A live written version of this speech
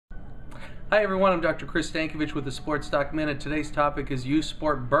Hi everyone, I'm Dr. Chris Stankovich with the Sports Doc Minute. Today's topic is youth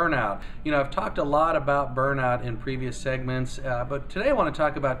sport burnout. I've talked a lot about burnout in previous segments, but today I want to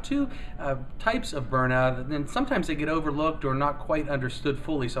talk about two types of burnout, and sometimes they get overlooked or not quite understood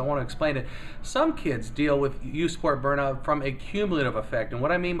fully, so I want to explain it. Some kids deal with youth sport burnout from a cumulative effect, and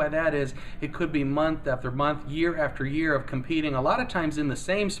what I mean by that is it could be month after month, year after year of competing, a lot of times in the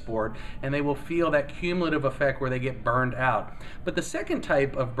same sport, and they will feel that cumulative effect where they get burned out. But the second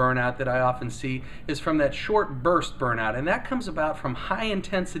type of burnout that I often see is from that short burst burnout, and that comes about from high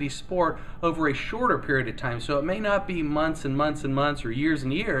intensity sport over a shorter period of time. So it may not be months and months and months or years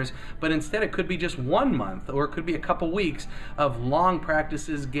and years, but instead it could be just 1 month, or it could be a couple weeks of long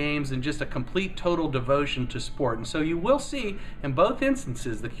practices, games, and just a complete total devotion to sport. And so you will see in both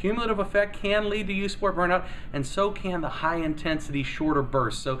instances the cumulative effect can lead to youth sport burnout, and so can the high intensity shorter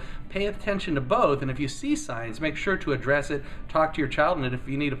bursts. So pay attention to both, and if you see signs, make sure to address it, talk to your child, and if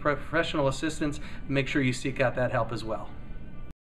you need a professional assistance, make sure you seek out that help as well.